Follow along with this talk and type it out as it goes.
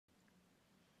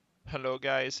Hello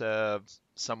guys,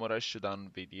 Samurai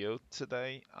Shodown video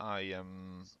today. I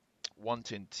am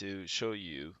wanting to show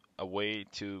you a way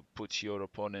to put your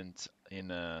opponent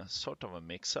in a sort of a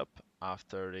mix-up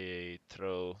after they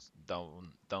throw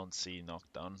down C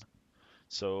knockdown.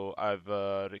 So I've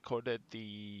recorded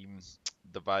the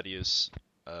various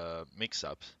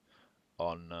mix-ups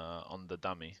on the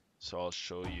dummy. So I'll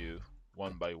show you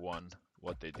one by one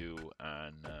what they do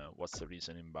and what's the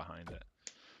reasoning behind it.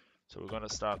 So we're gonna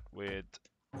start with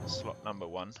slot number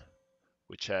one,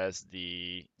 which has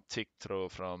the tick throw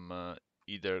from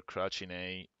either crouching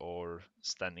A or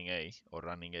standing A or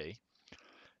running A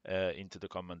into the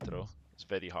command throw. It's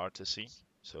very hard to see,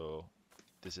 so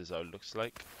this is how it looks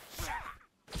like.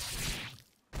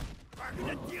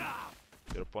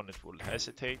 Your opponent will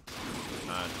hesitate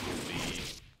and will be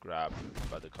grabbed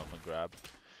by the command grab.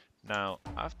 Now,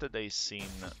 after they've seen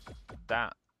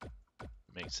that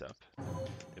mix up,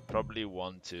 they probably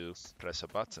want to press a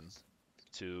button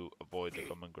to avoid the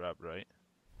command grab, right?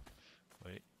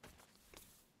 Wait.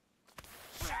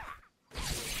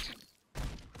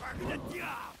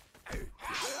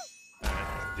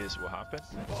 And this will happen.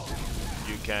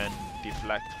 You can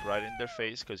deflect right in their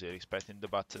face because you're expecting the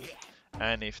button.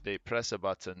 And if they press a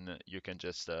button, you can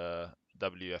just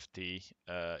WFT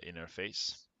in their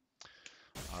face.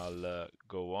 I'll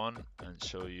go on and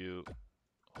show you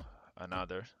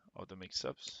another of the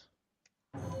mix-ups.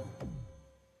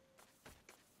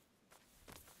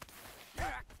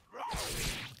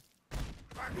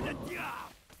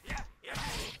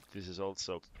 This is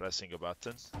also pressing a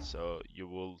button, so you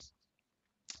will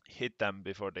hit them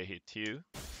before they hit you.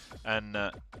 And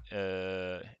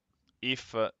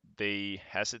if they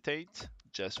hesitate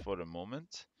just for a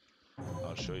moment,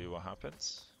 I'll show you what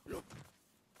happens.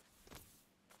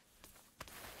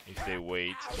 If they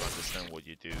wait to understand what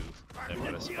you do, then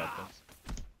press a button.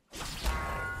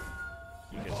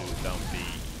 You can do down B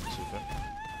super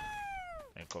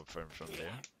and confirm from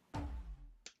there.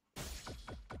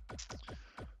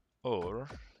 Or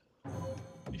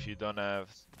if you don't have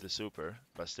the super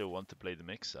but still want to play the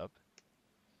mix-up,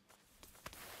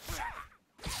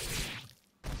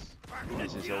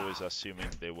 this is always assuming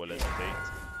they will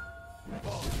hesitate.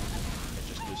 And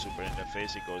just do super in their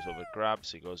face. It goes over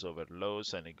grabs, it goes over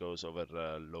lows, and it goes over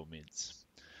low mids.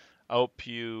 I hope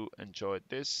you enjoyed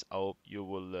this. I hope you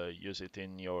will use it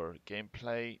in your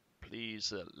gameplay.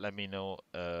 Please let me know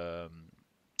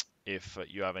if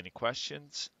you have any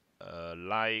questions.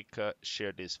 Like,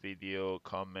 share this video,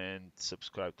 comment,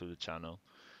 subscribe to the channel.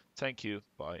 Thank you.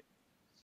 Bye.